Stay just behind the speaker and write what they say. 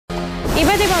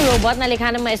Iba't ibang robot na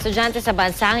likha ng mga estudyante sa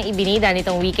bansa ang ibinida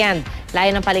nitong weekend.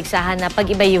 Layo ng paligsahan na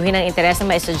pag-ibayuhin ang interes ng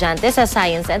mga estudyante sa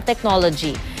science and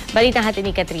technology. Balitang hatid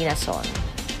ni Katrina Son.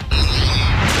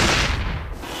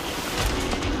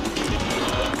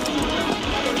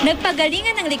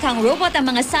 Nagpagalingan ng likhang robot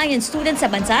ang mga science students sa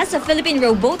bansa sa Philippine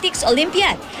Robotics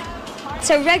Olympiad.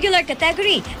 Sa regular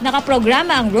category,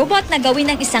 nakaprograma ang robot na gawin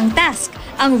ng isang task.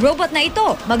 Ang robot na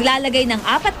ito maglalagay ng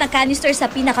 4 na canister sa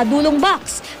pinakadulong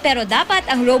box. Pero dapat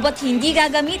ang robot hindi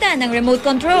gagamitan ng remote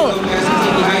control.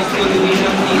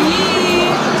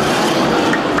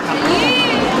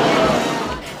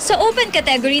 Sa open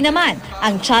category naman,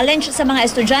 ang challenge sa mga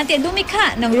estudyante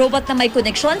lumikha ng robot na may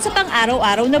koneksyon sa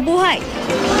pang-araw-araw na buhay.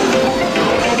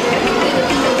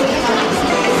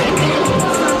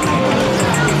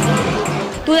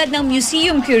 Tulad ng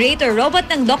museum curator robot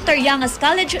ng Dr. Yangas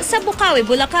College sa Bukawi,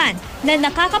 Bulacan na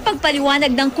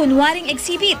nakakapagpaliwanag ng kunwaring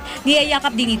exhibit.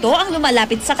 Niyayakap din ito ang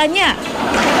lumalapit sa kanya.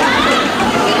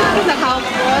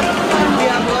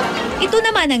 Ito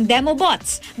naman ang demo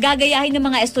bots. Gagayahin ng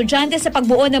mga estudyante sa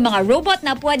pagbuo ng mga robot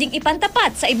na pwedeng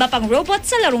ipantapat sa iba pang robot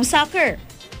sa larong soccer.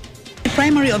 The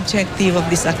primary objective of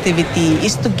this activity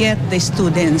is to get the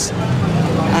students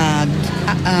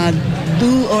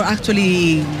do or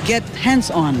actually get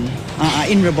hands-on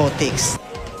in robotics.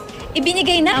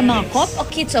 Ibinigay na ang mga COP o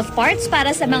kits of parts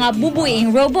para sa mga bubuing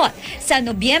robot. Sa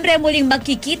Nobyembre muling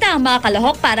magkikita ang mga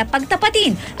kalahok para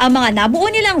pagtapatin ang mga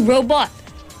nabuo nilang robot.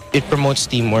 It promotes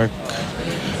teamwork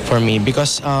for me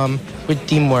because with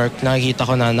teamwork nakikita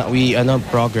ko na we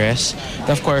progress.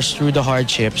 And of course through the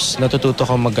hardships natututo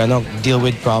ko deal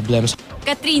with problems.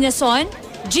 Katrina Son,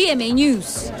 GMA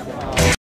News.